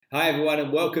Hi everyone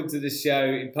and welcome to the show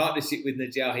in partnership with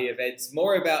Najahi Events.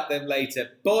 More about them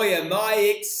later. Boy, am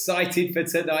I excited for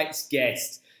tonight's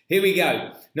guest. Here we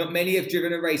go. Not many have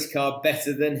driven a race car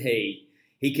better than he.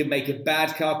 He can make a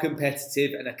bad car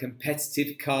competitive and a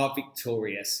competitive car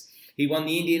victorious. He won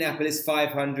the Indianapolis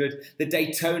 500, the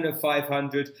Daytona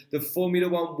 500, the Formula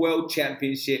One World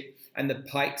Championship and the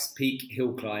Pikes Peak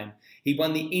Hillclimb. He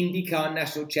won the Indy Car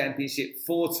National Championship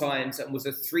 4 times and was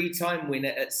a 3-time winner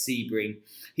at Sebring.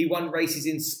 He won races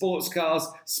in sports cars,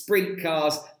 sprint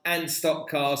cars and stock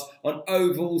cars, on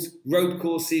ovals, road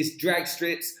courses, drag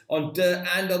strips, on dirt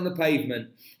and on the pavement.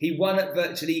 He won at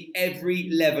virtually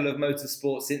every level of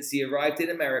motorsport since he arrived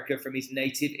in America from his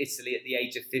native Italy at the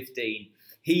age of 15.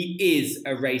 He is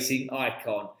a racing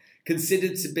icon,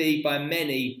 considered to be by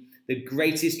many the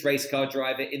greatest race car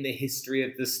driver in the history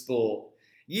of the sport.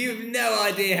 You've no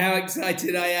idea how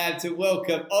excited I am to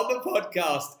welcome on the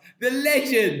podcast the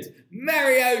legend,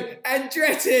 Mario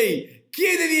Andretti.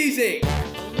 Cue the music.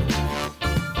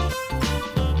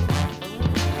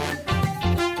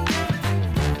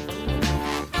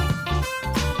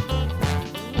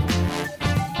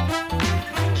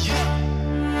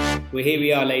 Well, here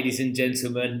we are, ladies and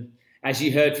gentlemen. As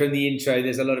you heard from the intro,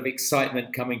 there's a lot of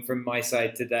excitement coming from my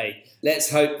side today.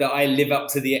 Let's hope that I live up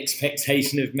to the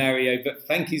expectation of Mario. But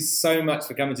thank you so much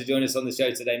for coming to join us on the show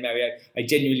today, Mario. I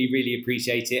genuinely really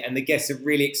appreciate it. And the guests are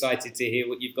really excited to hear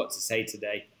what you've got to say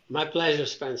today. My pleasure,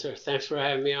 Spencer. Thanks for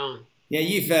having me on. Yeah,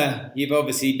 you've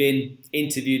obviously been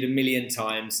interviewed a million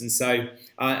times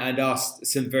and asked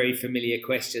some very familiar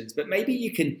questions. But maybe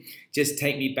you can just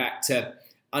take me back to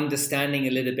understanding a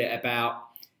little bit about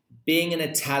being an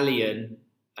Italian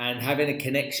and having a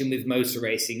connection with motor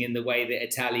racing in the way that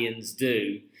Italians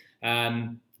do,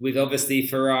 with obviously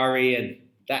Ferrari and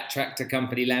that tractor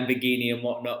company, Lamborghini and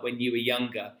whatnot when you were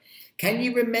younger. Can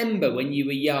you remember when you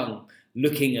were young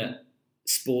looking at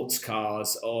sports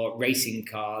cars or racing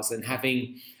cars and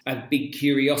having a big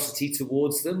curiosity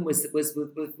towards them? Was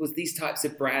these types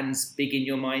of brands big in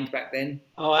your mind back then?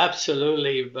 Oh,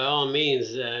 absolutely. By all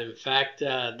means. In fact,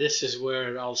 this is where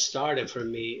it all started for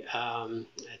me.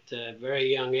 At a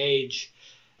very young age,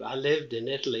 I lived in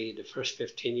Italy the first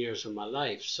 15 years of my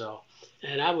life.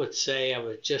 And I would say I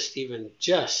was just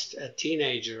a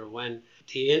teenager when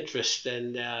the interest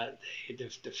and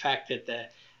the fact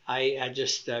that I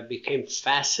just became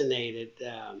fascinated,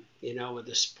 with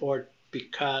the sport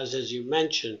because, as you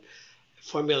mentioned,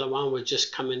 Formula One was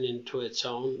just coming into its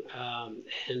own,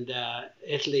 and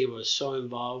Italy was so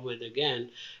involved with, again,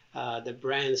 the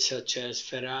brands such as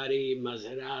Ferrari,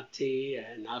 Maserati,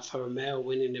 and Alfa Romeo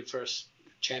winning the first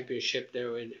championship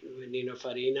there with Nino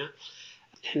Farina.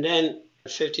 And then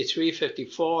 53,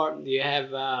 54, you have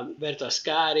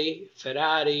Bertascari,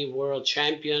 Ferrari, world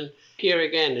champion. Here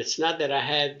again, it's not that I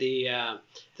had the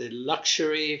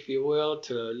luxury, if you will,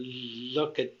 to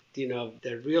look at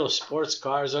the real sports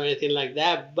cars or anything like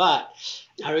that. But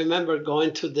I remember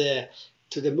going to the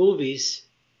movies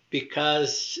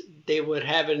because they would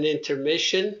have an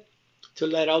intermission to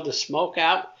let all the smoke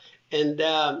out, and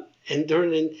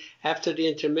after the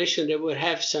intermission they would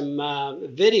have some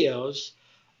videos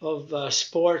of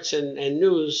sports and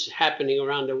news happening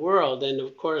around the world. And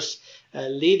of course,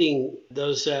 leading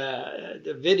those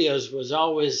the videos was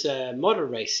always motor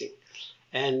racing.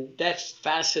 And that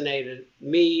fascinated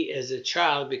me as a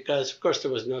child because, of course,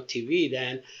 there was no TV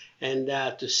then. And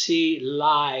to see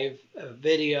live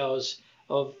videos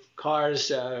of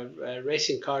cars,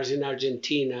 racing cars in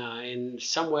Argentina and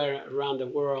somewhere around the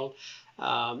world,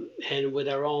 and with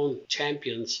our own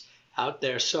champions out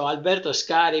there. So Alberto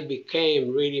Ascari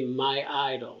became really my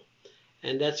idol.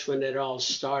 And that's when it all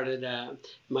started.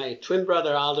 My twin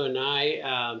brother Aldo and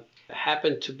I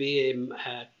happened to be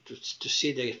to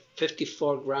see the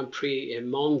 54 Grand Prix in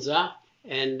Monza.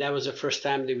 And that was the first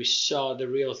time that we saw the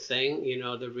real thing,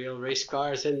 the real race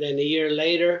cars. And then a year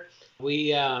later,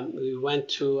 we went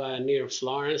to near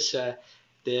Florence, to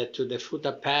the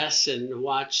Futa Pass, and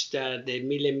watched the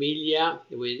Mille Miglia.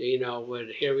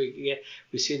 Here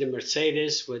we see the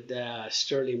Mercedes with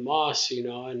Sterling Moss,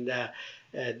 and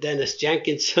Dennis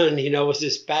Jenkinson, was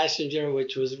his passenger,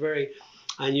 which was very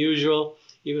unusual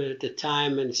even at the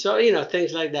time. And so,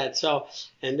 things like that. So,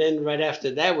 and then right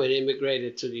after that, we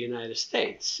immigrated to the United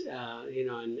States, in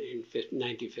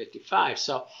 1955.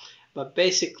 So, but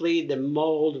basically the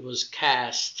mold was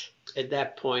cast at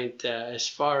that point, as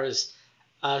far as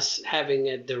us having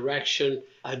a direction,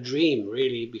 a dream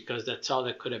really, because that's all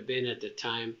it could have been at the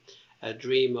time, a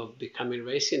dream of becoming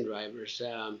racing drivers.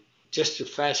 Just to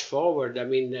fast forward,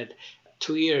 that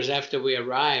 2 years after we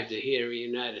arrived here in the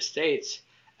United States,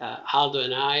 Aldo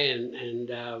and I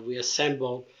and we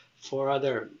assembled 4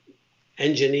 other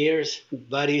engineers,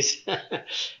 buddies,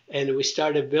 and we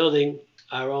started building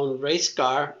our own race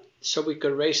car so we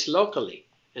could race locally.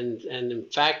 And in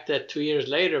fact, 2 years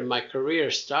later, my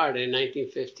career started in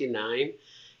 1959,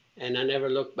 and I never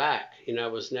looked back. I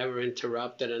was never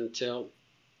interrupted until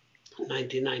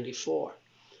 1994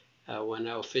 when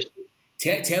I officially.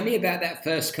 Tell me about that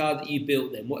first car that you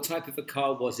built then. What type of a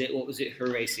car was it? What was it for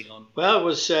racing on? Well, it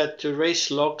was to race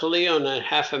locally on a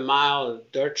half a mile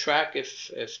dirt track,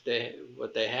 if they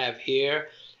what they have here,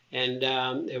 and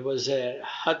it was a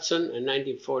Hudson, a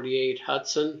 1948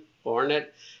 Hudson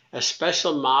Hornet, a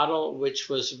special model which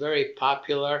was very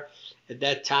popular at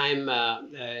that time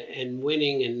and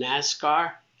winning in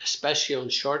NASCAR, especially on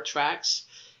short tracks.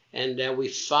 And we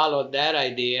followed that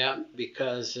idea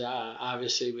because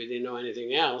obviously we didn't know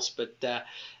anything else. But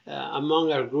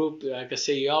among our group, like I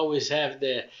say, you always have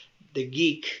the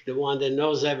geek, the one that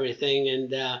knows everything,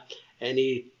 and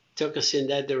he took us in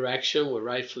that direction, well,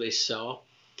 rightfully so.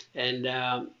 And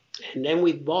then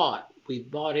we bought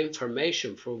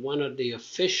information for one of the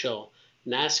official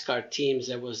NASCAR teams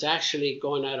that was actually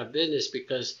going out of business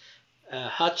because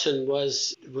Hudson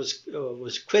was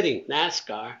quitting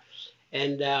NASCAR.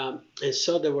 And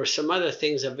so there were some other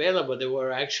things available. There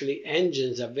were actually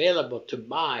engines available to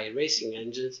buy, racing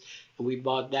engines, and we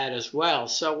bought that as well.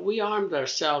 So we armed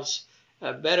ourselves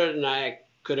better than I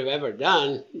could have ever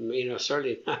done,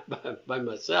 certainly not by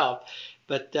myself.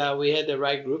 But we had the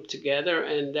right group together,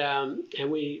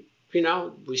 and we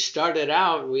started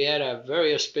out, we had a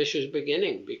very auspicious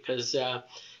beginning because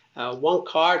one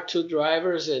car, two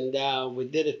drivers, and we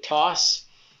did a toss.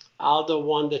 Aldo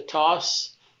won the toss.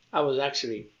 I was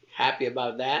actually happy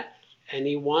about that. And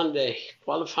he won the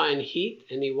qualifying heat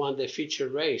and he won the feature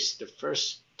race the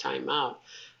first time out,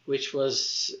 which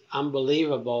was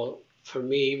unbelievable for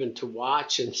me even to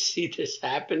watch and see this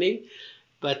happening.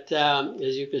 But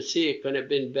as you can see, it couldn't have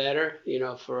been better,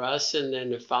 for us. And then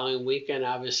the following weekend,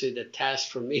 obviously, the task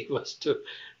for me was to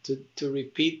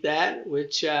repeat that,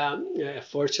 which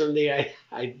fortunately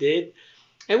I did.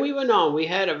 And we went on. We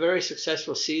had a very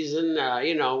successful season.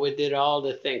 We did all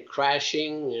the thing,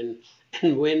 crashing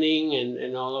and winning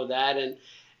and all of that.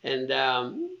 And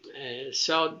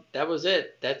so that was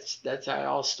it. That's how it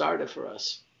all started for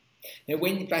us. Now,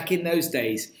 when back in those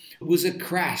days, was a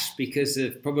crash because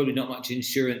of probably not much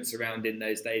insurance around in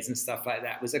those days and stuff like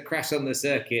that? Was a crash on the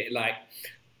circuit like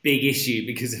big issue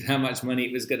because of how much money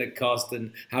it was going to cost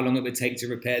and how long it would take to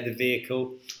repair the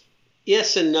vehicle?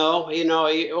 Yes and no.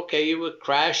 You would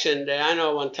crash, and I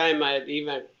know one time I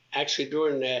even actually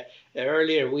during the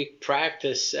earlier week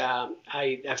practice,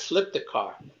 I flipped the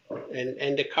car,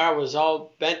 and the car was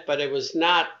all bent, but it was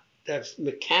not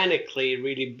mechanically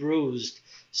really bruised.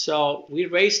 So we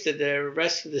raced it the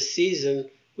rest of the season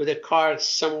with the car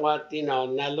somewhat,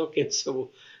 not looking so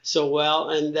well,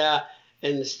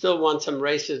 and still won some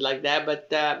races like that.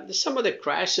 But some of the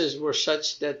crashes were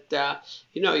such that,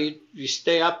 you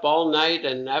stay up all night,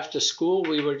 and after school,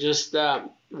 we were just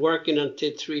working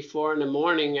until 3, 4 in the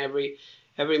morning every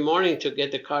morning to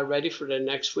get the car ready for the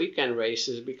next weekend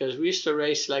races, because we used to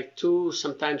race like 2,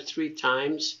 sometimes 3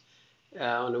 times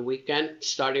on a weekend,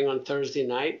 starting on Thursday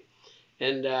night.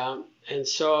 And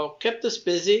so kept us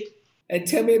busy. And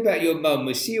tell me about your mum.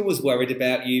 Was she always worried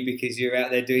about you because you're out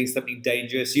there doing something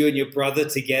dangerous? You and your brother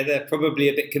together, probably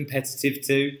a bit competitive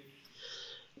too.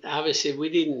 Obviously, we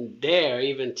didn't dare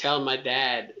even tell my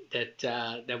dad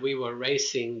that we were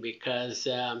racing because,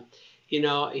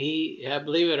 he,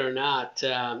 believe it or not,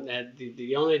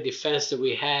 the only defense that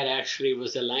we had actually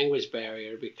was the language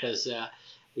barrier because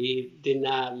we did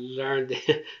not learn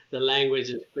the language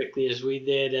as quickly as we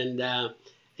did. And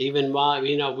even while,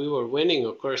 we were winning,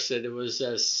 of course, there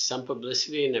was some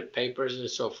publicity in the papers and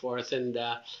so forth. And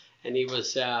he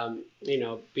was,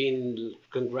 being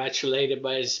congratulated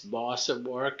by his boss at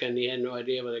work, and he had no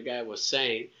idea what the guy was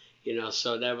saying,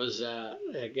 so that was,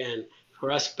 again,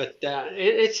 for us. But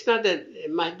it's not that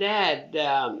my dad,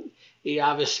 he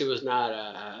obviously was not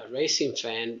a racing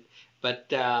fan, but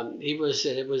it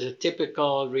was a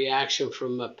typical reaction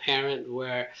from a parent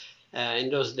where in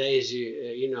those days,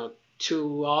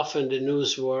 too often the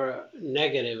news were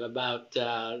negative about,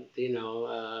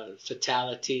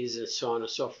 fatalities and so on and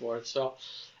so forth. So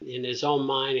in his own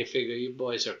mind, he figured, you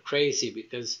boys are crazy,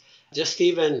 because just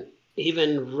even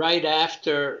right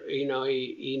after,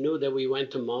 he knew that we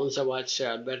went to Monza, watch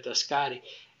Alberto Ascari.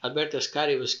 Alberto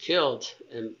Ascari was killed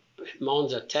in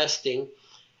Monza testing.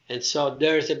 And so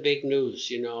there's the big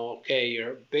news, okay,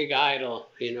 your big idol,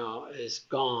 is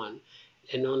gone.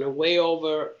 And on the way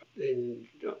over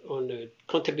on the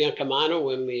Conte Biancamano,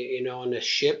 when we, on the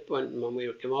ship, when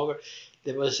we came over,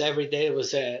 there was every day there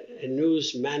was a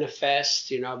news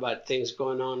manifest, about things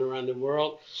going on around the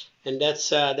world. And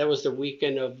that was the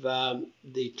weekend of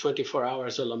the 24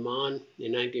 Hours of Le Mans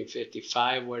in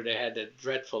 1955, where they had that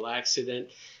dreadful accident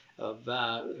of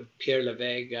Pierre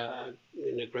Levesque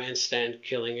in the grandstand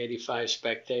killing 85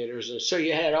 spectators. And so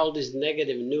you had all this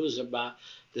negative news about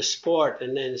the sport,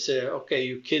 and then say, okay,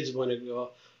 you kids want to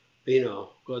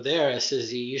go there. As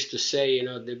he used to say,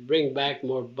 they bring back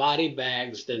more body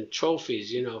bags than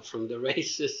trophies, from the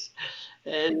races.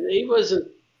 And he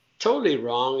wasn't totally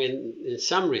wrong in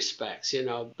some respects,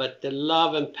 but the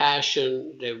love and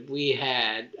passion that we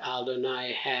had, Aldo and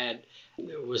I had,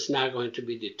 was not going to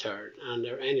be deterred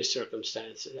under any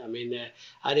circumstances. I mean,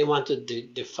 I didn't want to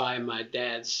defy my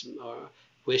dad's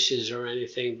wishes or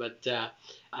anything, but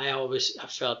I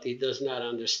felt he does not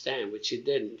understand, which he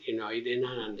didn't. He did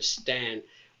not understand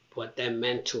what that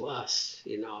meant to us,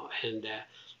 and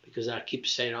because I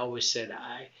always said,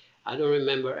 I don't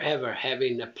remember ever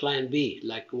having a plan B.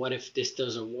 Like, what if this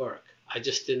doesn't work? I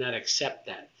just did not accept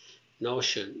that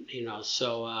notion,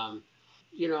 So,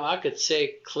 I could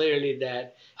say clearly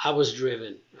that I was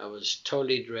driven. I was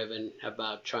totally driven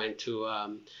about trying to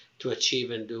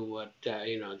achieve and do what,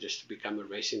 just to become a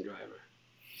racing driver.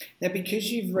 Now,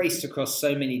 because you've raced across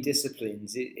so many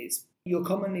disciplines, you're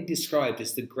commonly described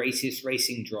as the greatest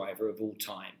racing driver of all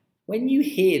time. When you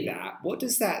hear that, what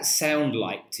does that sound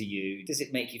like to you? Does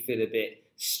it make you feel a bit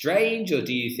strange, or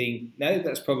do you think, no,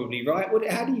 that's probably right?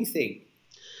 How do you think?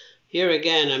 Here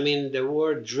again, I mean, the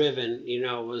word driven,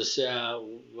 was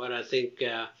what I think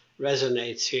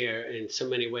resonates here in so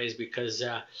many ways, because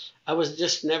I was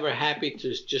just never happy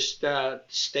to just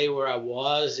stay where I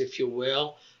was, if you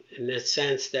will, in the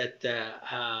sense that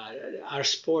our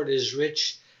sport is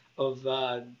rich of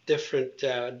different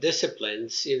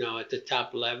disciplines, at the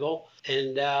top level.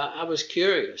 And I was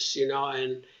curious,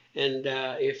 and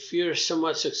if you're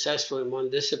somewhat successful in one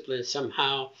discipline,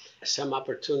 somehow some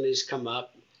opportunities come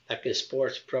up, like in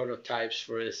sports prototypes,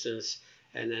 for instance,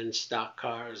 and then stock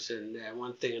cars and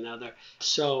one thing another.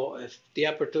 So if the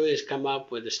opportunities come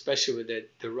up especially with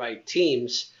the right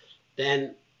teams,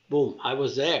 then boom, I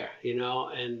was there,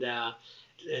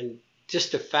 and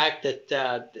just the fact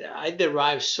that I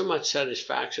derived so much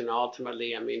satisfaction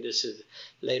ultimately. I mean, this is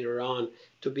later on,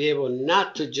 to be able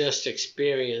not to just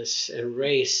experience and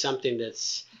race something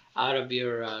that's out of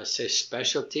your, say,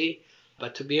 specialty,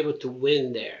 but to be able to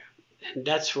win there. And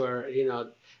that's where,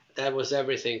 that was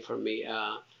everything for me.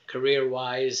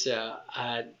 Career-wise,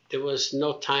 there was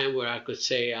no time where I could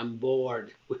say I'm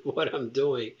bored with what I'm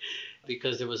doing,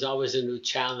 because there was always a new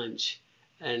challenge.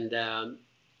 And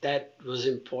that was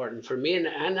important for me.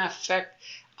 And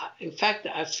in fact,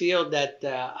 I feel that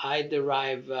I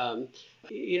derive, I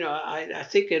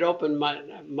think it opened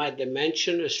my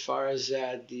dimension as far as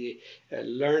the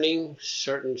learning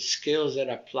certain skills that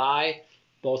apply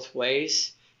both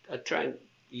ways. I try and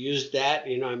use that,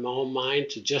 in my own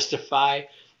mind to justify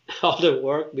all the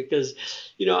work, because,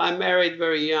 I married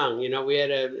very young. We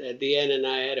had at the end, and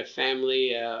I had a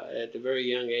family at a very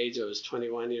young age. I was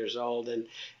 21 years old,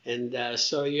 and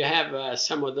so you have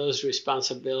some of those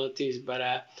responsibilities. But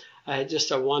I had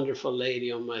just a wonderful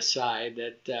lady on my side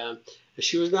that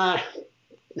she was not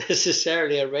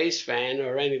necessarily a race fan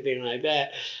or anything like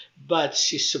that, but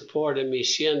she supported me.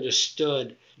 She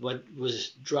understood what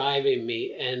was driving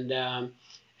me, and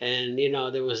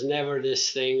there was never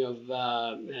this thing of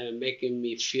making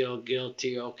me feel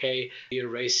guilty. Okay, you're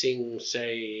racing,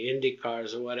 say, Indy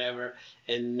cars or whatever,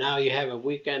 and now you have a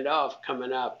weekend off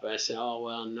coming up. I said, oh,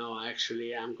 well, no,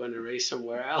 actually, I'm going to race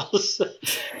somewhere else.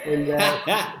 And,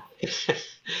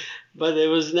 but it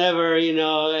was never,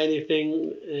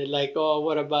 anything like, oh,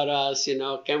 what about us?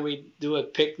 Can we do a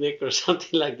picnic or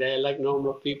something like that, like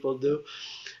normal people do?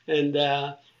 And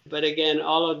but again,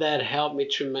 all of that helped me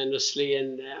tremendously,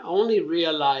 and only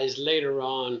realized later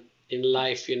on in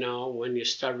life, when you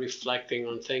start reflecting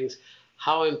on things,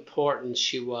 how important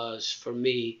she was for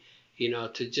me,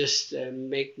 to just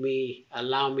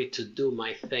allow me to do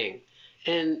my thing.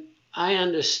 And I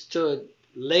understood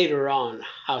later on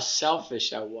how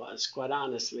selfish I was, quite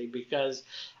honestly, because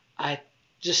I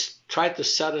just tried to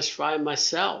satisfy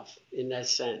myself in that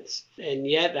sense. And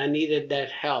yet I needed that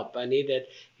help.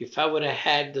 If I would have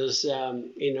had those,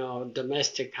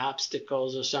 domestic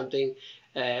obstacles or something,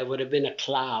 it would have been a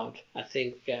cloud, I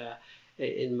think,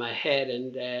 in my head.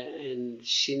 And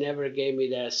she never gave me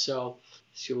that. So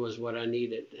she was what I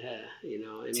needed,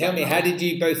 Tell me, how did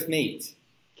you both meet?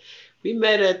 We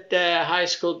met at high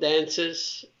school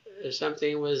dances.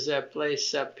 Something was a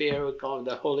place up here we call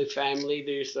the Holy Family.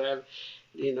 They used to have,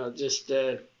 just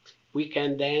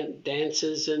weekend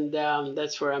dances, and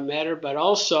that's where I met her. But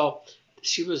also,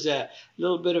 she was a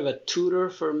little bit of a tutor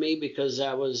for me because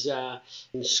I was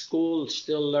in school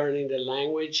still learning the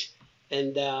language.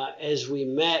 And as we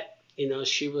met,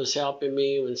 she was helping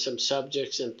me with some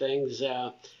subjects and things.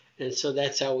 And so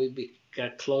that's how we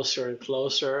got closer and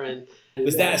closer. And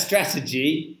Was that a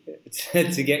strategy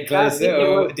to get I closer, think it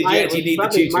or was did you it actually was need the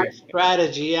probably my tutoring?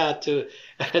 strategy, yeah, to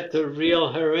to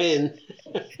reel her in.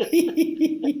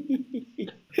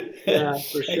 Yeah,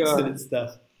 for sure. Excellent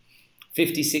stuff.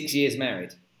 56 years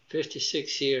married.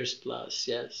 56 years plus,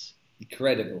 yes.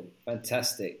 Incredible.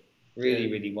 Fantastic. Yeah,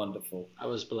 Really, really wonderful. I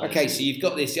was Okay, blessed. so you've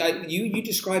got this. You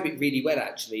describe it really well,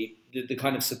 actually, the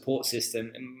kind of support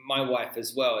system. And my wife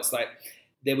as well. It's like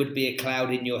there would be a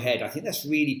cloud in your head. I think that's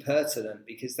really pertinent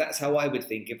because that's how I would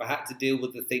think. If I had to deal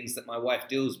with the things that my wife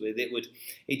deals with,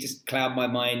 it just cloud my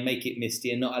mind, make it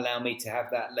misty, and not allow me to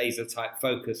have that laser type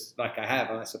focus like I have.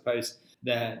 And I suppose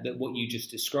that what you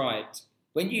just described.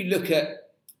 When you look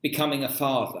at becoming a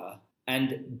father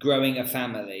and growing a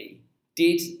family,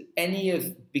 did any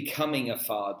of becoming a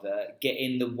father get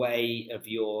in the way of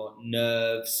your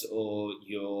nerves or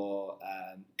your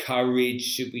courage,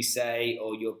 should we say,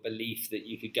 or your belief that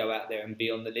you could go out there and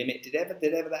be on the limit? Did ever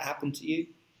that happen to you?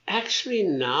 Actually,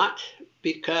 not,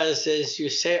 because as you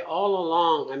say all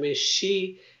along, I mean,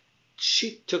 she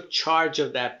took charge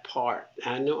of that part.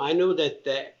 I knew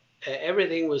that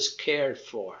everything was cared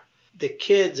for. The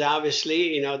kids,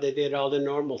 obviously, they did all the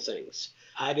normal things.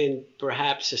 I didn't,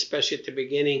 perhaps, especially at the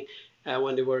beginning,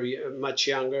 when they were much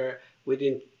younger, we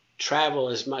didn't travel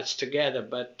as much together.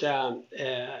 But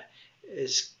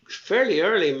it's fairly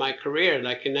early in my career,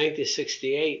 like in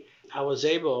 1968, I was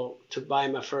able to buy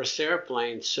my first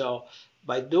airplane. So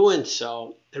by doing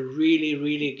so, it really,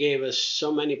 really gave us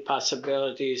so many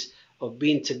possibilities of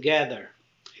being together,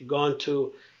 going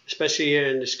to, especially here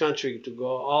in this country, to go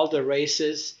all the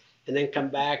races and then come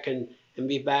back and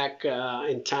be back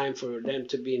in time for them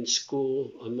to be in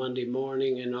school on Monday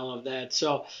morning and all of that.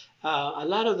 So a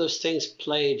lot of those things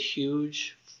played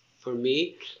huge for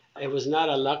me. It was not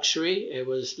a luxury. It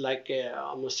was like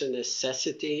almost a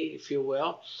necessity, if you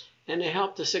will. And it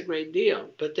helped us a great deal.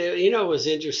 But, it was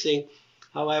interesting,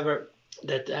 however,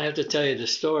 that I have to tell you the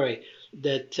story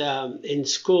that in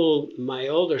school, my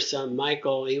older son,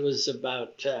 Michael, he was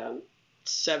about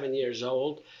 7 years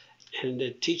old, and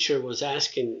the teacher was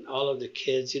asking all of the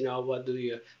kids,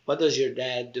 what does your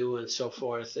dad do, and so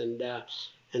forth, and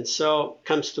so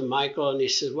comes to Michael, and he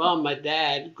says, well, my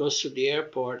dad goes to the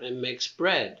airport and makes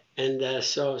bread, and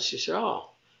so she said,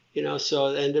 oh, so,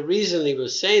 and the reason he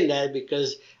was saying that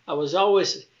because I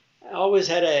always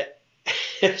had a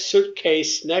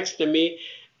suitcase next to me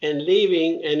and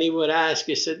leaving, and he would ask,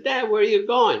 he said, Dad, where are you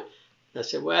going? I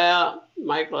said, well,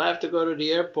 Michael, I have to go to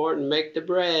the airport and make the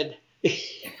bread. so,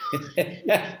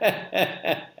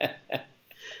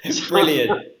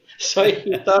 Brilliant. so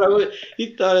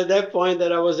he thought at that point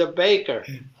that I was a baker.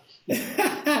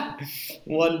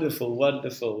 Wonderful,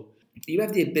 wonderful. You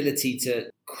have the ability to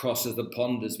cross the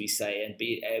pond, as we say, and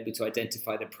be able to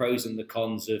identify the pros and the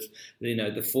cons of,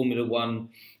 the Formula One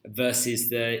versus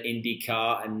the Indy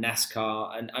Car and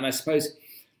NASCAR. And I suppose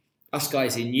us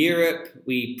guys in Europe,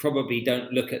 we probably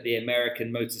don't look at the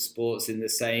American motorsports in the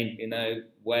same,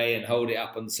 way and hold it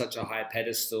up on such a high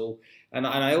pedestal. And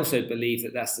I also believe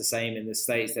that that's the same in the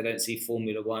States. They don't see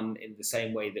Formula One in the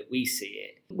same way that we see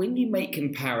it. When you make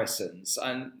comparisons,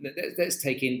 and let's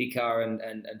take IndyCar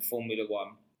and Formula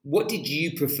One, what did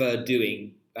you prefer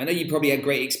doing? I know you probably had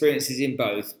great experiences in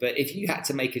both, but if you had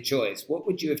to make a choice, what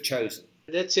would you have chosen?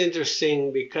 That's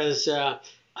interesting because I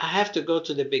have to go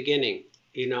to the beginning.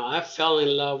 I fell in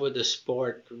love with the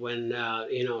sport when I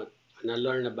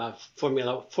learned about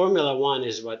Formula. Formula One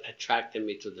is what attracted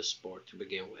me to the sport to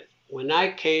begin with. When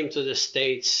I came to the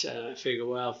States, I figured,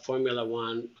 well, Formula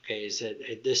One, okay, is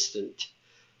a distant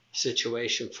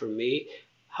situation for me.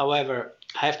 However,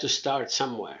 I have to start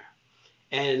somewhere.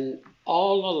 And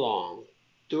all along,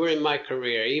 during my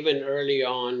career, even early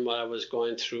on when I was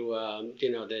going through,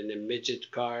 the midget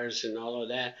cars and all of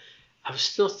that, I was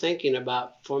still thinking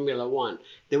about Formula One.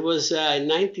 There was in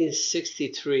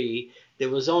 1963. There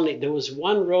was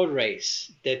one road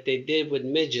race that they did with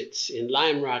midgets in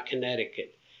Lime Rock,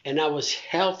 Connecticut, and I was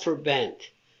hell for bent,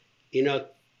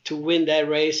 to win that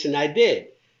race, and I did.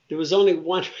 There was only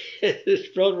one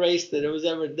road race that was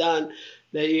ever done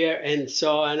that year, and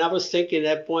I was thinking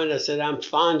at that point, I said, I'm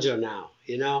Fangio now,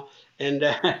 and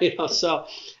so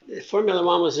Formula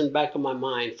One was in the back of my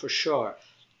mind for sure.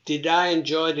 Did I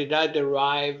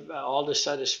derive all the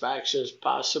satisfactions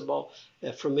possible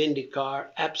from IndyCar?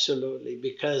 Absolutely,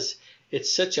 because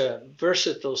it's such a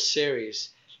versatile series.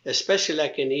 especially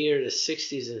like in the year the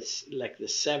 60s and like the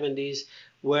 70s,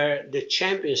 where the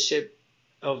championship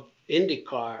of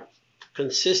IndyCar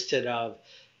consisted of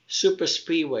super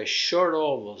speedway, short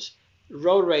ovals,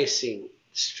 road racing,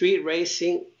 street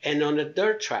racing, and on the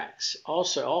dirt tracks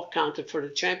also all counted for the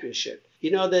championship.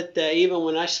 You know that even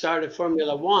when I started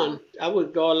Formula One, I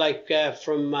would go like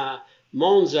from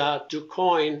Monza to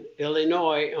Coin,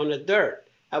 Illinois on the dirt.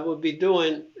 I would be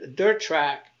doing dirt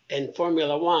track and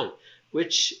Formula One,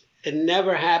 which had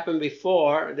never happened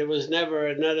before. There was never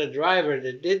another driver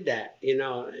that did that, you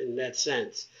know, in that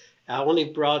sense. I only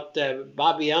brought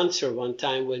Bobby Unser one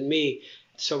time with me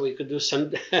so we could do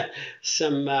some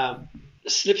some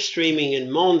slipstreaming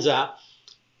in Monza,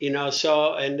 you know.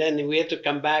 So and then we had to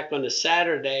come back on a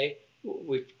Saturday.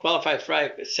 We qualified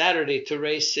Friday, Saturday to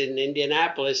race in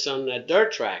Indianapolis on a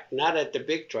dirt track, not at the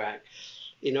big track,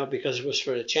 you know, because it was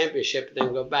for the championship.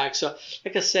 Then go back. So,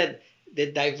 like I said,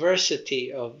 the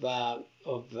diversity of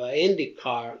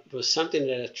IndyCar was something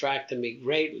that attracted me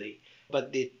greatly.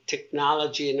 But the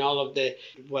technology and all of the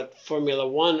what Formula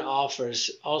One offers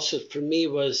also for me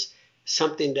was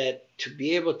something that to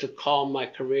be able to call my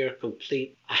career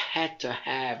complete, I had to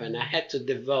have and I had to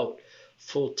devote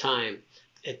full time.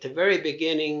 At the very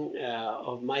beginning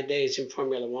of my days in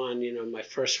Formula One, you know, my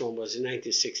first one was in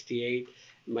 1968,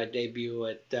 my debut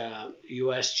at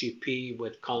USGP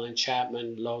with Colin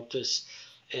Chapman, Lotus,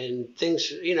 and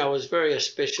things, you know, it was very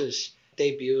auspicious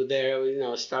debut there, you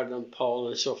know, started on pole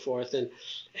and so forth.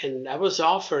 And I was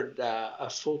offered a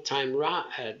full-time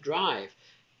drive.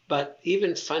 But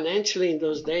even financially in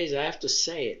those days, I have to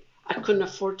say it, I couldn't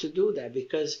afford to do that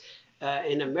because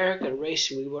in American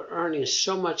racing, we were earning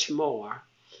so much more.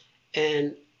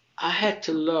 And I had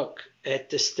to look at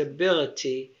the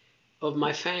stability of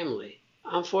my family.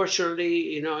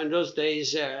 Unfortunately, you know, in those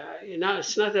days, you know,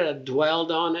 it's not that I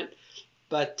dwelled on it,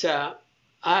 but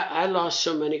I lost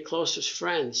so many closest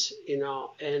friends, you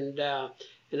know, and I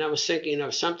was thinking, you know,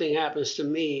 if something happens to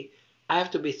me, I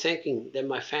have to be thinking that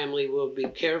my family will be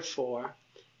cared for,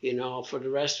 you know, for the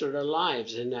rest of their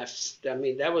lives. And I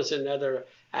mean, that was another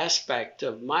aspect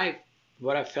of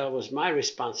what I felt was my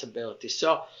responsibility.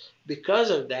 So because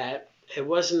of that, it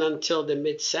wasn't until the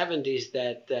mid 70s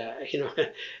that, you know,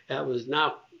 I was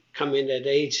now coming at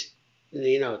age,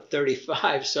 you know,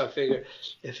 35. So I figured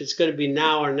if it's going to be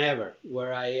now or never,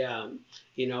 where I,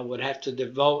 you know, would have to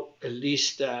devote at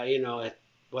least, you know, at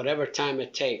whatever time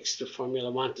it takes to Formula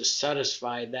One to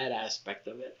satisfy that aspect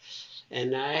of it.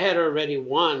 And I had already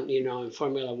won, you know, in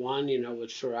Formula One, you know,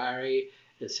 with Ferrari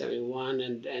in 71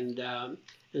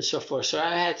 and so forth. So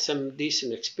I had some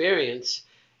decent experience.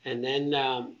 And then,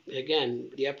 again,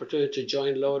 the opportunity to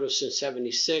join Lotus in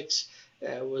 76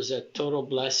 was a total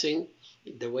blessing,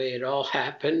 the way it all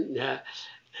happened.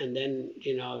 And then,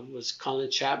 you know, it was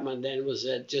Colin Chapman then was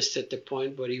just at the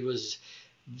point where he was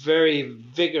very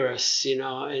vigorous, you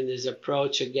know, in his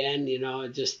approach again, you know,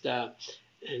 just,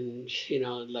 and, you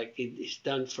know, like he's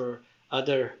done for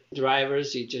other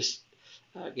drivers. He just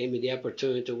gave me the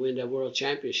opportunity to win the world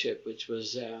championship, which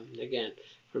was, again,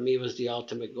 for me was the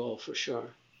ultimate goal for sure.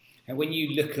 And when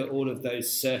you look at all of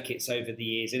those circuits over the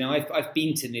years, and I've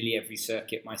been to nearly every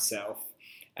circuit myself,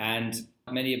 and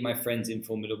many of my friends in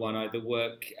Formula One either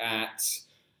work at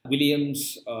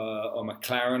Williams or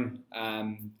McLaren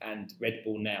and Red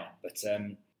Bull now. But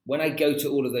when I go to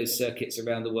all of those circuits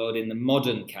around the world in the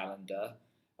modern calendar,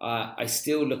 I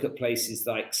still look at places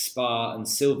like Spa and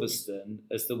Silverstone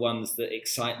as the ones that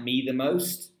excite me the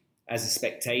most as a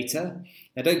spectator.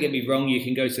 Now, don't get me wrong, you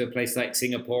can go to a place like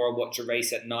Singapore and watch a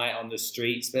race at night on the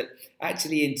streets, but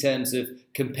actually in terms of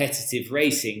competitive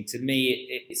racing, to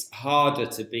me, it's harder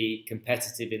to be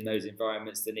competitive in those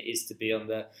environments than it is to be on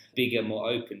the bigger, more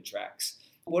open tracks.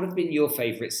 What have been your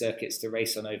favourite circuits to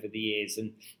race on over the years?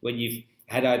 And when you've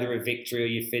had either a victory or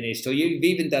you've finished, or you've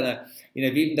even done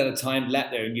a timed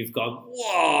lap there and you've gone,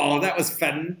 whoa, that was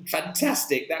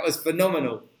fantastic, that was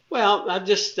phenomenal. Well,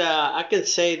 I can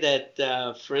say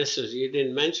that, for instance, you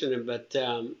didn't mention it, but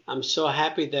I'm so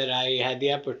happy that I had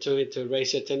the opportunity to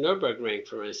race at the Nürburgring,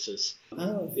 for instance.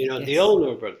 Oh, you know, yes. The old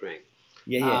Nürburgring.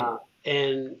 Yeah.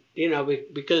 And, you know,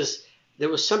 because there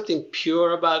was something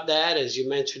pure about that, as you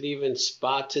mentioned, even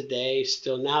Spa today,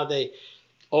 still now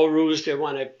Eau Rouge, they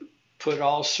want to put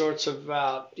all sorts of,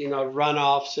 you know,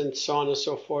 runoffs and so on and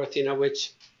so forth, you know,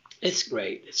 which it's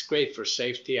great. It's great for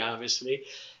safety, obviously.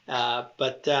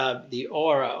 But the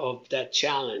aura of that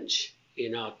challenge, you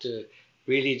know, to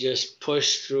really just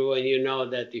push through and you know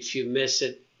that if you miss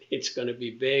it, it's going to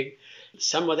be big.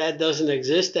 Some of that doesn't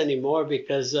exist anymore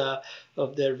because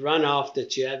of the runoff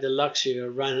that you have, the luxury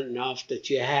of runoff that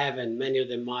you have in many of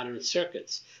the modern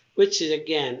circuits, which is,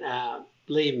 again,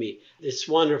 Believe me, it's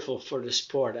wonderful for the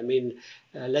sport. I mean,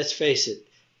 let's face it,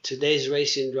 today's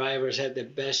racing drivers have the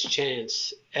best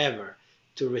chance ever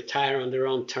to retire on their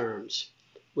own terms,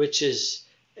 which is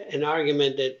an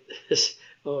argument that is,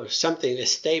 or something, a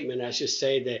statement, I should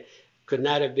say, that could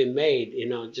not have been made,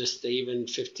 just even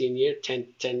 15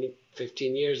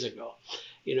 years ago.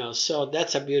 So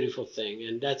that's a beautiful thing,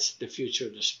 and that's the future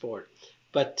of the sport.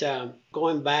 But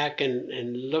going back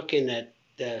and looking at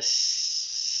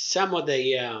some of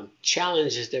the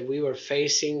challenges that we were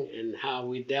facing and how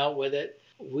we dealt with it,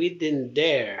 we didn't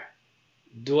dare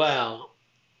dwell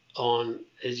on,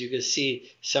 as you can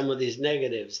see, some of these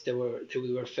negatives that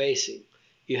we were facing.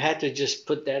 You had to just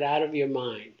put that out of your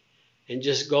mind and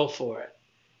just go for it.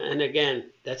 And again,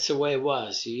 that's the way it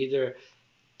was. You either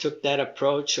took that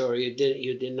approach or you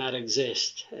did not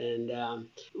exist. And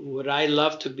would I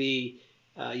love to be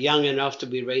young enough to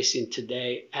be racing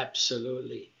today?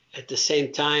 Absolutely. At the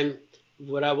same time,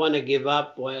 would I want to give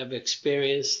up what I've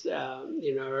experienced,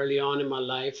 early on in my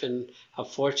life, and how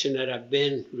fortunate I've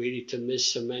been really to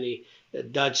miss so many,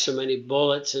 dodge so many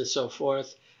bullets and so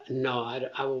forth? No,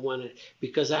 I would want to,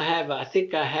 because I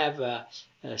think I have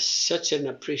such an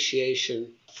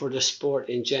appreciation for the sport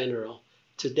in general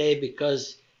today,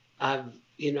 because I've,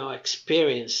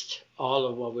 experienced all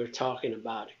of what we're talking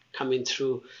about, coming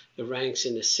through the ranks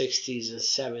in the 60s and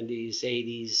 70s,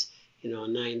 80s,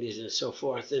 90s and so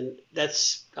forth. And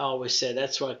that's, I always say,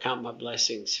 that's why I count my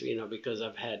blessings, because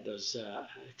I've had those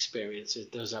experiences,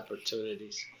 those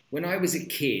opportunities. When I was a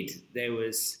kid, there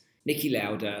was Niki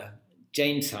Lauda,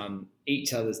 James Hunt,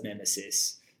 each other's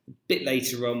nemesis. A bit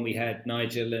later on, we had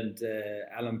Nigel and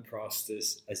Alan Prost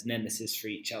as nemesis for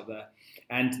each other.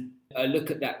 And I look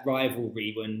at that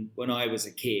rivalry when I was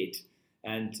a kid.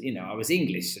 And, I was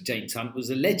English, so James Hunt was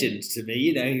a legend to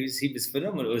me. He was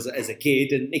phenomenal as a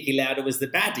kid. And Niki Lauda was the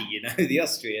baddie, the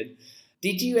Austrian.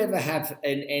 Did you ever have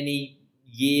in any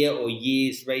year or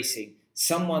years racing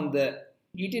someone that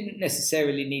you didn't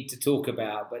necessarily need to talk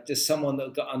about, but just someone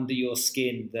that got under your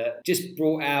skin that just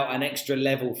brought out an extra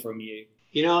level from you?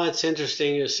 It's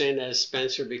interesting you're saying that,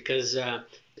 Spencer, because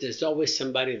there's always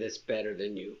somebody that's better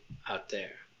than you out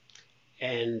there.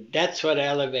 And that's what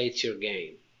elevates your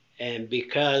game. And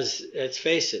because, let's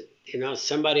face it,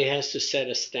 somebody has to set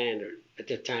a standard at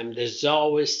the time. There's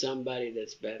always somebody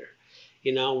that's better.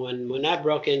 When I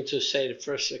broke into, say, the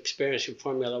first experience in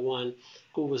Formula One,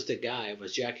 who was the guy? It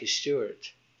was Jackie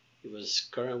Stewart. He was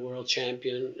current world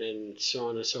champion and so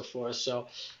on and so forth. So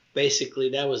basically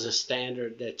that was a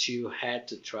standard that you had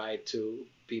to try to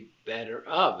be better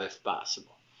of if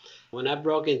possible. When I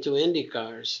broke into Indy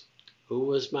cars, who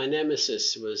was my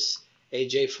nemesis? It was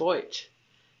A.J. Foyt.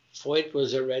 Foyt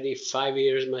was already 5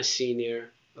 years my senior,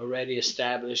 already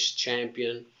established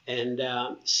champion. And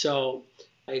so,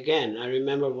 again, I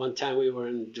remember one time we were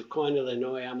in DuQuoin,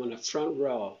 Illinois. I'm on the front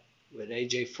row with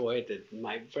A.J. Foyt at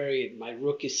my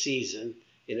rookie season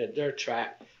in a dirt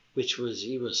track,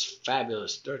 he was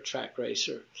fabulous dirt track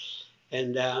racer.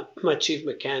 And my chief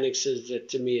mechanic says that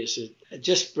to me, he said,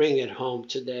 just bring it home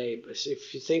today. But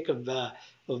if you think of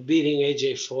beating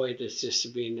A.J. Foyt, it's just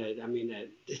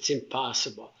it's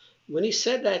impossible. When he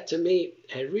said that to me,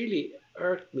 it really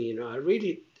irked me,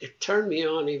 it turned me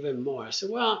on even more. I said,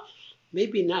 well,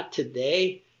 maybe not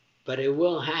today, but it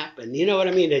will happen. You know what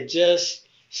I mean? It just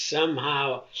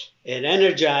somehow, it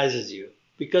energizes you.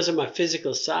 Because of my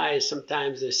physical size,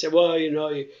 sometimes they say, well,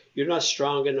 you're not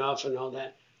strong enough and all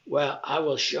that. Well, I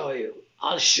will show you.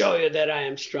 I'll show you that I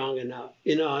am strong enough,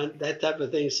 and that type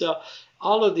of thing. So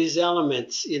all of these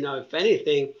elements, if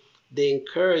anything, they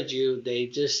encourage you. They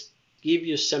just give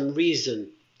you some reason,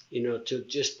 to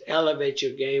just elevate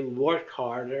your game, work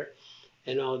harder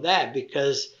and all that.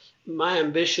 Because my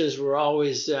ambitions were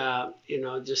always,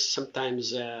 just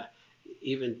sometimes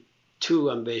even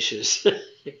too ambitious,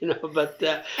 but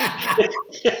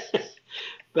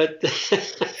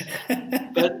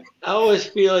but I always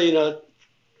feel,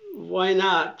 why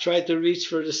not try to reach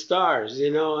for the stars,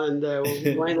 and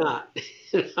why not?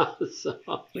 So.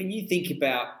 When you think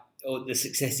about the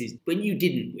successes, when you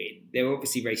didn't win, there were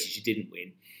obviously races you didn't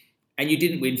win, and you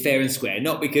didn't win fair and square,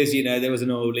 not because, there was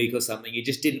an oil leak or something, you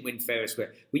just didn't win fair and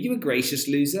square. Were you a gracious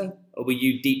loser, or were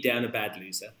you deep down a bad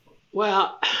loser?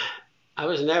 Well, I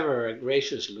was never a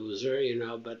gracious loser,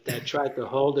 but I tried to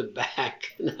hold it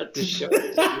back, not to show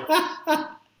it.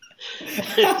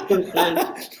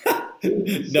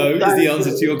 No is the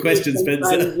answer to your question,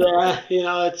 Spencer.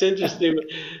 It's interesting.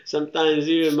 Sometimes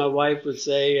even my wife would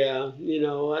say, you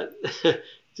know what,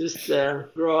 just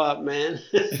grow up, man.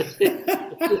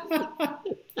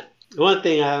 One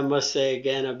thing I must say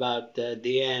again about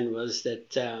Deanne was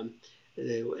that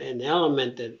an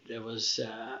element that was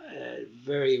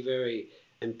very, very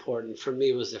important for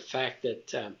me was the fact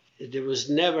that there was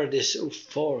never this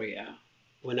euphoria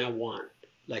when I won,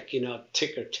 like,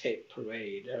 ticker tape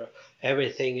parade or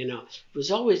everything, It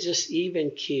was always just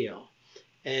even keel.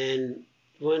 And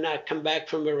when I come back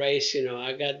from a race,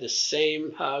 I got the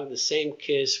same hug, the same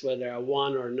kiss, whether I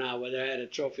won or not, whether I had a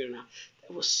trophy or not.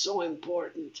 That was so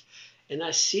important. And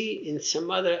I see in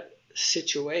some other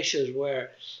situations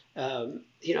where,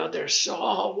 they're so,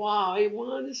 oh, wow, he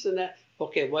won this and that.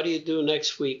 Okay, what do you do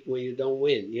next week when you don't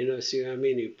win? See what I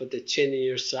mean? You put the chin in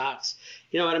your socks.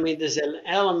 You know what I mean? There's an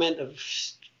element of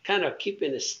kind of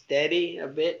keeping it steady a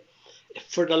bit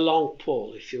for the long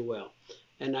pull, if you will.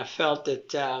 And I felt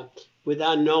that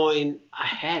without knowing, I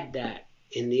had that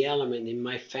in the element, in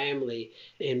my family,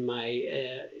 in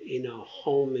my,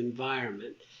 home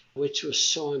environment, which was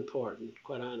so important,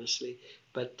 quite honestly.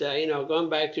 But, going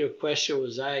back to your question,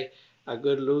 was I a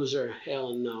good loser?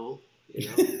 Hell no.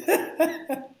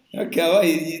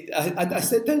 Okay,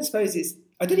 don't suppose it's.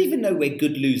 I don't even know where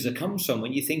good loser comes from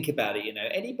when you think about it.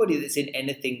 Anybody that's in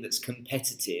anything that's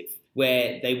competitive,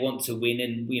 where they want to win,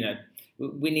 and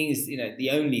winning is the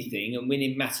only thing, and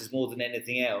winning matters more than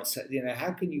anything else.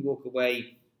 How can you walk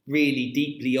away really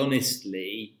deeply,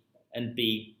 honestly, and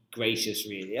be gracious?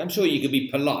 Really, I'm sure you could be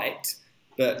polite,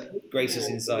 but gracious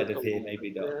inside of here, maybe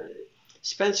not.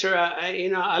 Spencer,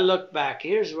 I look back.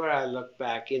 Here's where I look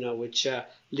back, which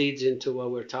leads into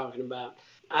what we're talking about.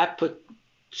 I put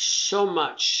so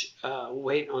much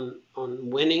weight on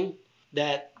winning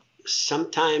that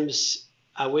sometimes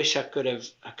I wish I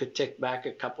could take back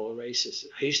a couple of races.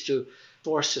 I used to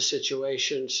force a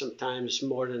situation sometimes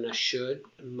more than I should.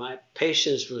 My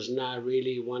patience was not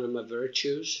really one of my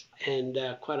virtues. And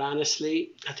quite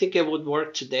honestly, I think it would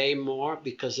work today more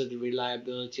because of the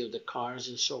reliability of the cars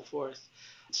and so forth.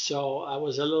 So I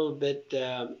was a little bit,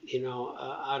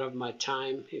 out of my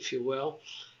time, if you will.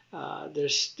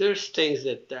 There's things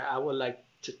that I would like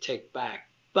to take back.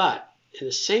 But in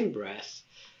the same breath,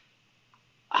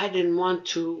 I didn't want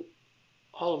to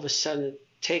all of a sudden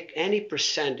take any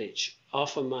percentage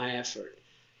off of my effort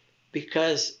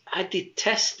because I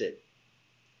detested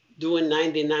doing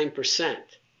 99%.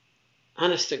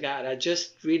 Honest to God, I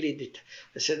just really did.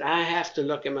 I said, I have to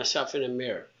look at myself in the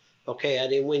mirror. Okay, I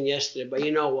didn't win yesterday, but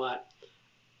you know what?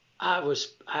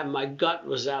 My gut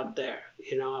was out there.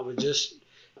 I was just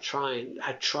trying.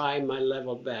 I tried my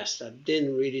level best. I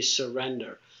didn't really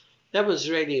surrender. That was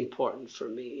really important for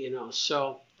me,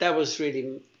 So that was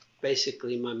really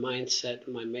basically my mindset,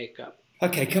 my makeup.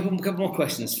 Okay, couple more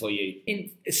questions for you.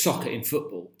 In soccer, in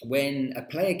football, when a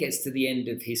player gets to the end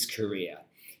of his career,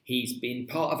 he's been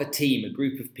part of a team, a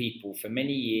group of people for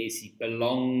many years. He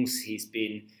belongs. He's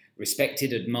been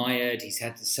respected, admired. He's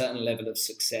had a certain level of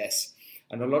success.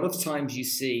 And a lot of times you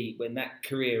see when that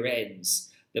career ends,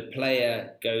 the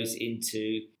player goes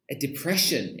into a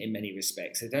depression in many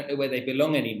respects. They don't know where they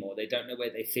belong anymore. They don't know where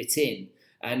they fit in.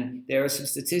 And there are some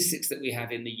statistics that we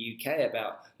have in the UK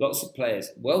about lots of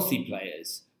players, wealthy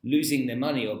players, losing their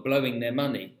money or blowing their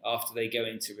money after they go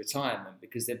into retirement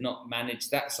because they've not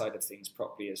managed that side of things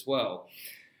properly as well.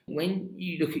 When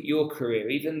you look at your career,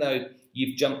 even though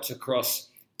you've jumped across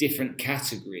different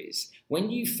categories,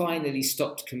 when you finally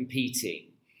stopped competing,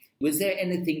 was there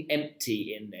anything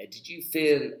empty in there? Did you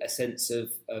feel a sense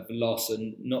of loss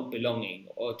and not belonging,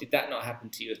 or did that not happen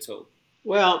to you at all?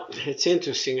 Well, it's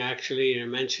interesting actually you're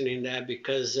mentioning that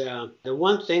because the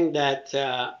one thing that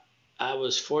I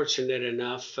was fortunate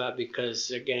enough because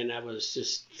again I was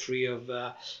just free of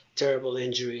terrible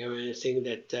injury or anything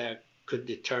that could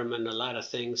determine a lot of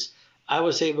things. I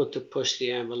was able to push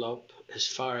the envelope as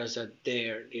far as I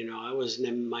dared. I was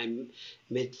in my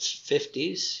mid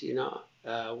 50s.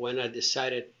 When I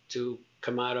decided to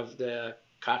come out of the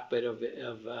cockpit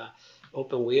of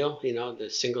open wheel, the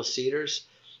single seaters.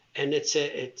 And it's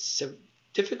a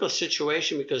difficult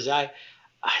situation because I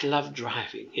love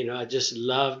driving. I just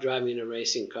love driving a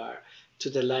racing car to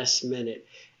the last minute.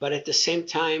 But at the same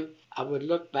time, I would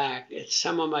look back at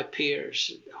some of my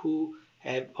peers who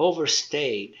have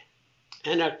overstayed,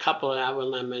 and a couple, I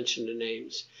will not mention the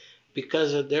names,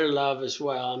 because of their love as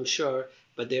well, I'm sure,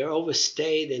 but they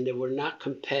overstayed and they were not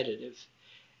competitive.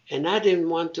 And I didn't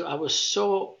want to, I was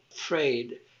so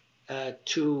afraid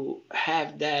to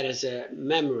have that as a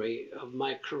memory of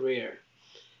my career.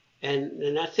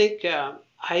 And I think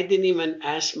I didn't even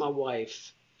ask my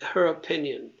wife her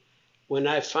opinion when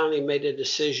I finally made a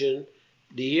decision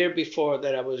the year before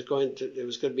that it was going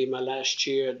to be my last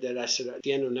year, that I said at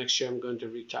the end of next year I'm going to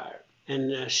retire.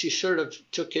 And she sort of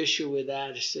took issue with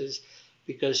that. She says,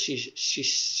 because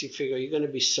she figured you're going to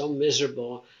be so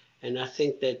miserable And I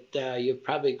think that you're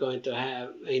probably going to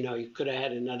have, you could have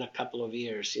had another couple of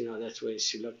years. That's the way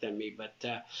she looked at me. But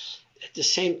at the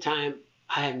same time,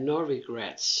 I have no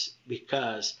regrets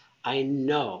because I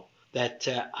know that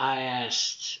I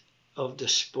asked of the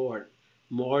sport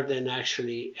more than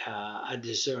actually I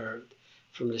deserved,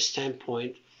 from the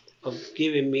standpoint of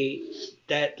giving me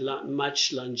that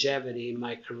much longevity in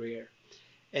my career.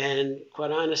 And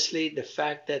quite honestly, the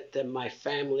fact that my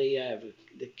family, I have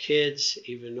the kids,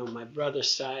 even on my brother's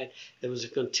side, there was a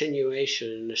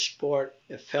continuation in the sport.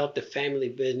 I felt the family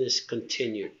business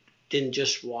continued, didn't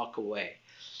just walk away.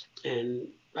 And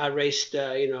I raced,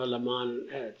 Le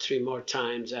Mans 3 more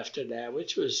times after that,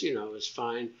 which was, was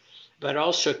fine, but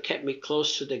also kept me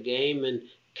close to the game and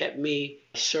kept me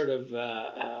sort of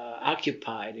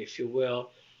occupied, if you will,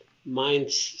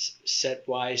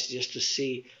 mindset-wise, just to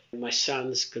see my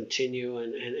sons continue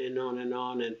and on and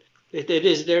on. And it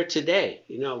is there today.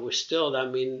 We're still,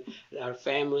 our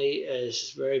family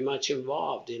is very much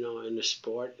involved, in the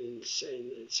sport in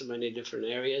so many different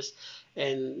areas.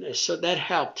 And so that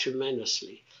helped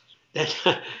tremendously.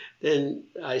 Then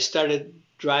I started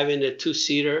driving a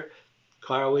two-seater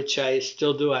car, which I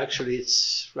still do. Actually,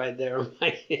 it's right there on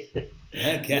my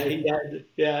Okay.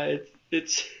 yeah,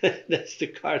 it's that's the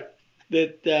car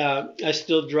that I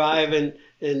still drive, and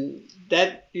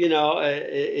that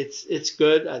it's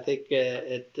good. I think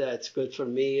it's good for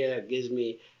me. It gives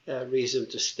me a reason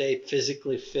to stay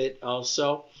physically fit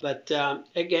also. But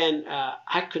again,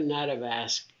 I could not have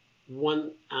asked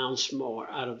 1 ounce more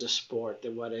out of the sport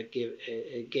than what it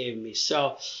gave me.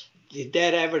 So did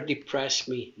that ever depress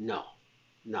me? No.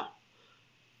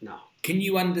 Can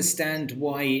you understand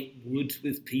why it would,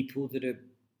 with people that are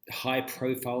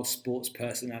high-profile sports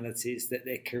personalities, that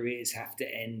their careers have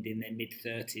to end in their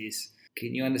mid-30s?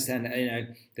 Can you understand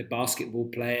that, the basketball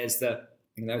players, that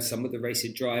some of the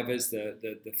racing drivers,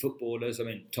 the footballers? I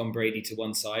mean, Tom Brady to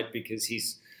one side because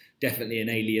he's definitely an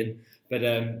alien. But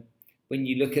when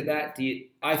you look at that,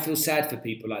 I feel sad for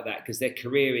people like that because their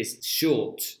career is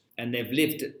short. And they've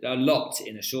lived a lot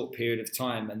in a short period of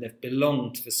time, and they've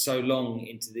belonged for so long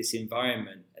into this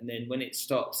environment. And then when it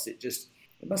stops, it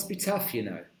must be tough,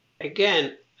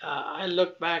 Again, I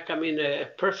look back. A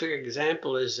perfect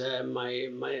example is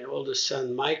my oldest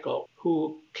son, Michael,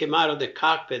 who came out of the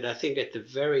cockpit, I think, at the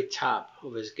very top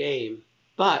of his game.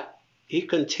 But he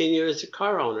continued as a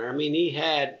car owner. He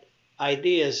had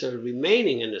ideas of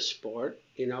remaining in the sport,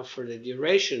 for the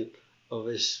duration of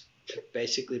his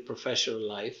basically professional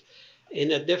life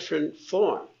in a different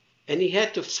form. And he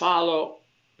had to follow,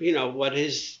 what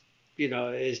his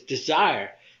desire,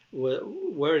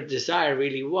 where desire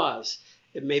really was.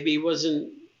 And maybe he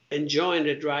wasn't enjoying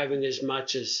the driving as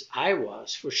much as I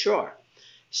was, for sure.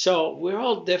 So we're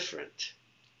all different,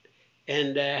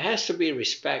 and it has to be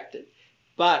respected.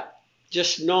 But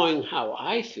just knowing how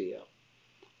I feel,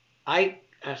 I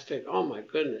think, oh my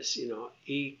goodness,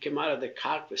 he came out of the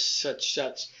cockpit such,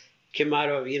 came out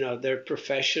of, their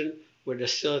profession where they're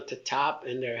still at the top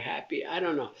and they're happy. I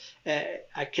don't know.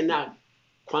 I cannot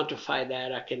quantify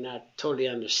that. I cannot totally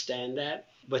understand that.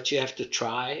 But you have to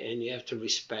try and you have to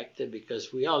respect it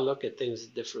because we all look at things a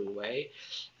different way.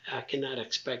 I cannot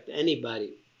expect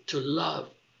anybody to love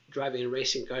driving a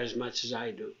racing car as much as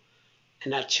I do.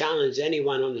 And I challenge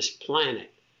anyone on this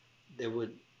planet that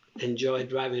would enjoy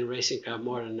driving a racing car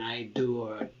more than I do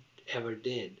or ever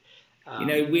did.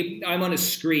 I'm on a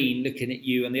screen looking at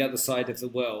you on the other side of the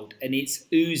world, and it's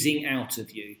oozing out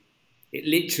of you.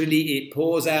 It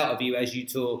pours out of you as you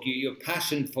talk. Your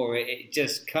passion for it, it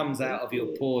just comes out of your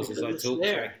pores as I talk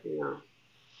to you.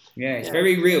 Yeah, it's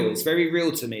very real. It's very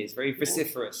real to me. It's very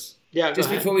vociferous. Yeah. Just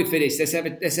before we finish, let's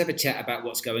have a chat about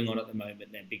what's going on at the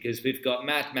moment then, because we've got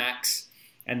Mad Max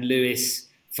and Lewis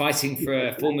fighting for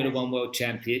a Formula One World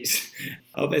Champions.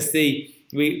 Obviously,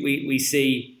 we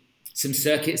see some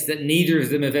circuits that neither of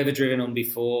them have ever driven on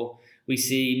before. We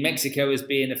see Mexico as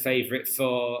being a favourite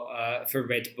for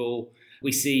Red Bull.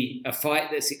 We see a fight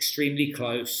that's extremely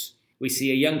close. We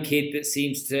see a young kid that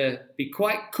seems to be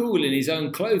quite cool in his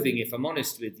own clothing, if I'm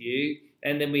honest with you.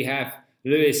 And then we have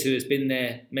Lewis, who has been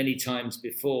there many times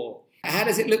before. How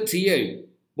does it look to you?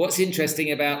 What's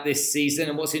interesting about this season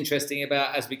and what's interesting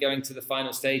about as we go into the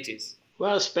final stages?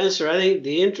 Well, Spencer, I think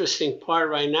the interesting part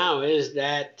right now is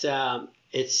that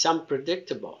it's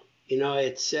unpredictable.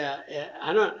 It's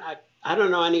I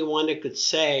don't know anyone that could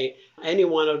say any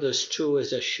one of those two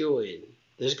is a shoo-in.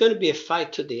 There's going to be a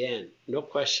fight to the end, no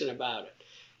question about it.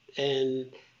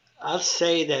 And I'll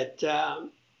say that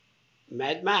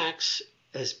Mad Max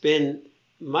has been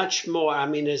much more,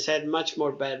 has had much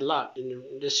more bad luck in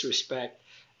this respect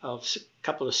of a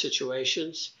couple of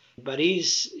situations. but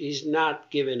he's not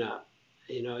giving up.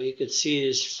 You could see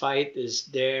his fight is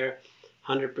there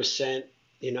 100%,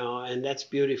 and that's a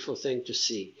beautiful thing to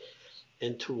see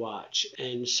and to watch.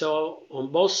 And so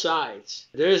on both sides,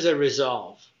 there is a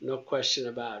resolve, no question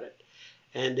about it.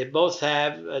 And they both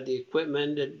have the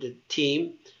equipment, the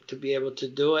team to be able to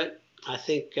do it. I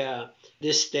think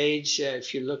this stage,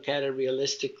 if you look at it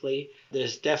realistically,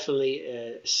 there's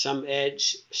definitely some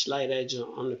edge, slight edge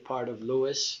on the part of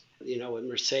Lewis, with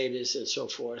Mercedes and so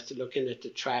forth. Looking at the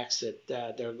tracks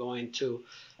that they're going to,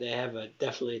 they have a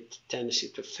definitely tendency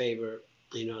to favor,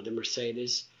 the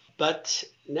Mercedes. But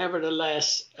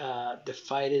nevertheless, the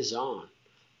fight is on,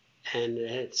 and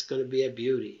it's going to be a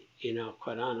beauty,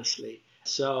 quite honestly.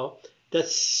 So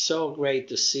that's so great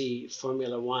to see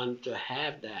Formula One to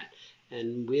have that.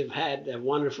 And we've had a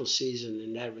wonderful season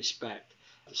in that respect,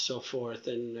 so forth.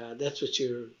 And that's what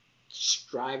you're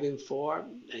striving for.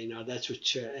 That's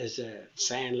what you're, as a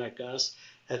fan like us,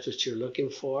 that's what you're looking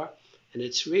for. And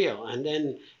it's real. And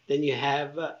then you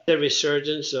have the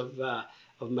resurgence of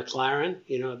McLaren.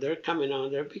 They're coming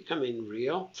on. They're becoming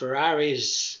real.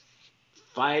 Ferrari's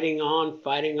fighting on.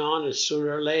 And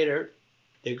sooner or later,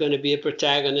 they're going to be a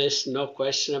protagonist, no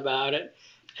question about it.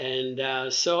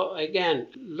 And so, again,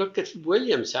 look at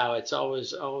Williams, how it's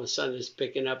always all of a sudden it's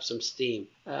picking up some steam.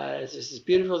 It's a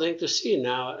beautiful thing to see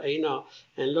now,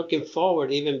 and looking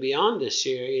forward even beyond this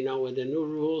year, with the new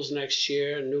rules next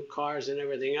year, new cars and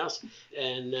everything else,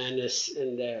 and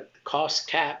the cost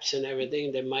caps and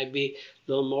everything, there might be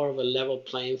a little more of a level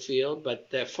playing field.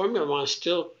 But Formula One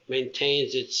still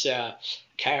maintains its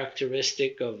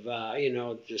characteristic of,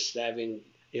 just having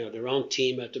their own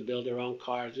team have to build their own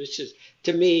cars, which is,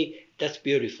 to me, that's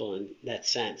beautiful in that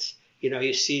sense.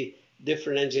 You see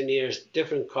different engineers,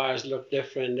 different cars look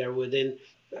different. They're within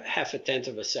half a tenth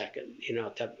of a second,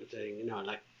 type of thing,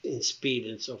 like in speed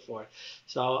and so forth.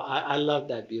 So I love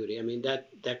that beauty. I mean,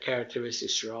 that characteristic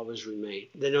should always remain.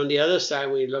 Then on the other side,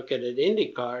 when you look at it, Indy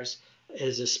cars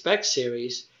as a spec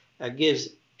series gives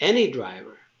any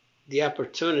driver the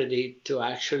opportunity to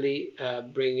actually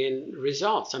bring in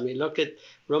results. I mean, look at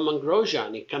Roman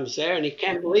Grosjean. He comes there and he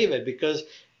can't believe it because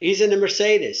he's in a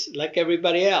Mercedes like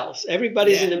everybody else.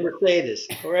 Everybody's in a Mercedes,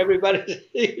 or everybody,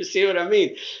 you see what I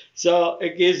mean? So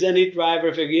it gives any driver,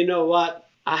 you know what,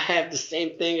 I have the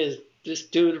same thing as this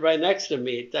dude right next to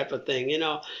me, type of thing.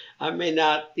 I may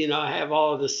not, have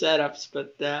all of the setups,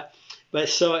 but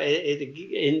so it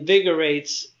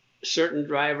invigorates certain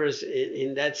drivers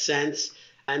in that sense.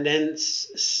 And then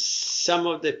some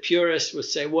of the purists would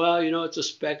say, well, it's a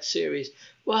spec series.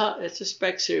 Well, it's a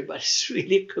spec series, but it's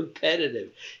really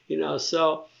competitive,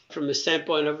 So from the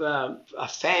standpoint of a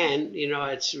fan,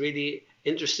 it's really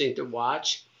interesting to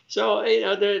watch. So,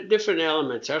 there are different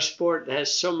elements. Our sport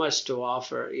has so much to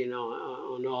offer,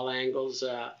 on all angles.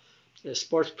 The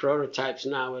sports prototypes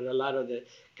now with a lot of the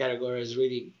categories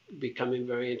really becoming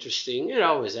very interesting. It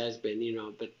always has been,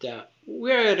 but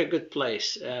we're at a good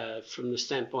place from the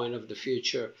standpoint of the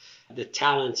future. The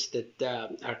talents that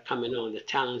are coming on, the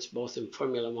talents both in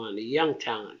Formula One, the young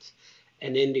talents,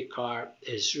 and IndyCar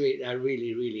are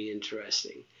really, really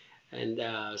interesting. And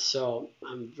so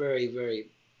I'm very, very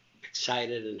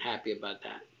excited and happy about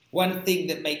that. One thing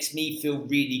that makes me feel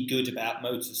really good about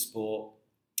motorsport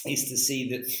is to see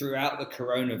that throughout the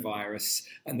coronavirus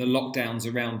and the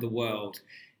lockdowns around the world,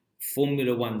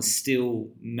 Formula One still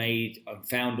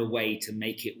found a way to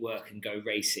make it work and go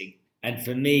racing. And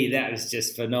for me, that was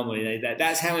just phenomenal.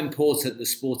 That's how important the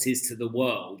sport is to the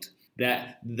world,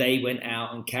 that they went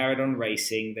out and carried on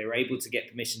racing. They were able to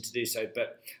get permission to do so.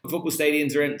 But football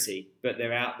stadiums are empty, but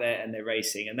they're out there and they're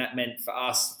racing. And that meant for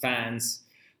us fans,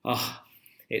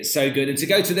 it's so good. And to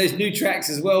go to those new tracks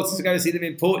as well, to go and see them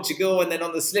in Portugal and then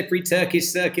on the slippery Turkish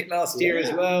circuit last year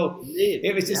as well. Indeed.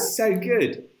 It was just so good.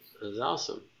 It was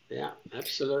awesome. Yeah,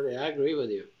 absolutely. I agree with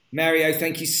you. Mario,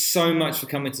 thank you so much for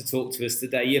coming to talk to us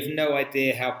today. You have no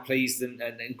idea how pleased and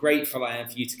grateful I am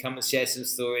for you to come and share some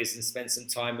stories and spend some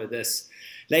time with us.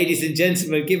 Ladies and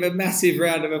gentlemen, give a massive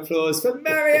round of applause for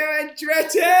Mario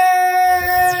Andretti!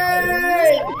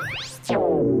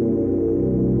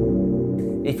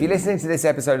 If you're listening to this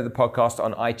episode of the podcast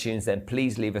on iTunes, then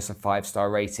please leave us a 5-star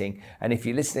rating. And if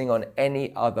you're listening on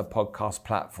any other podcast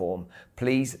platform,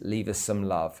 please leave us some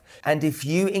love. And if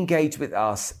you engage with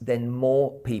us, then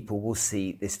more people will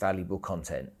see this valuable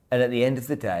content. And at the end of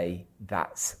the day,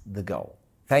 that's the goal.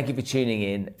 Thank you for tuning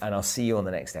in, and I'll see you on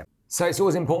the next episode. So it's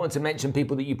always important to mention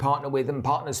people that you partner with, and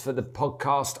partners for the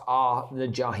podcast are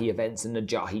Najahi Events and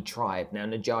Najahi Tribe. Now,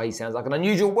 Najahi sounds like an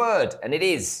unusual word, and it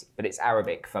is, but it's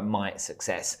Arabic for my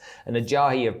success. And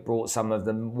Najahi have brought some of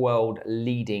the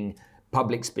world-leading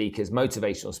public speakers,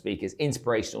 motivational speakers,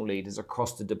 inspirational leaders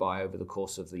across to Dubai over the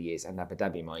course of the years, and Abu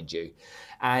Dhabi, mind you.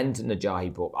 And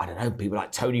Najahi brought, I don't know, people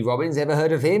like Tony Robbins, ever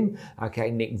heard of him? Okay,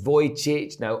 Nick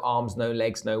Vujicic, no arms, no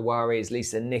legs, no worries,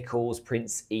 Lisa Nichols,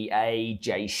 Prince EA,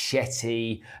 Jay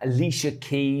Shetty, Alicia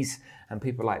Keys, and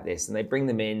people like this. And they bring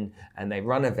them in and they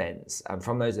run events. And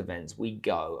from those events, we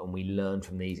go and we learn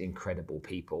from these incredible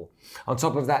people. On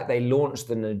top of that, they launched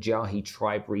the Najahi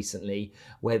Tribe recently,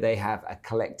 where they have a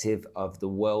collective of the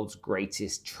world's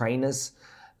greatest trainers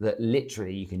that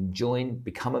literally you can join,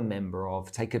 become a member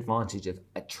of, take advantage of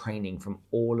a training from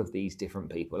all of these different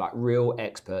people, like real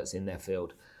experts in their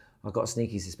field. I've got a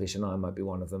sneaky suspicion I might be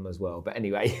one of them as well. But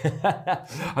anyway,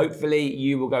 hopefully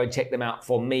you will go and check them out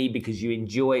for me because you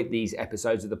enjoy these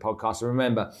episodes of the podcast. And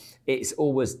remember, it's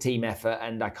always team effort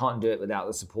and I can't do it without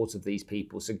the support of these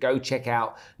people. So go check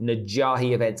out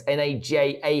Najahi Events,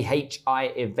 Najahi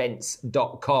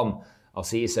events.com. I'll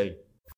see you soon.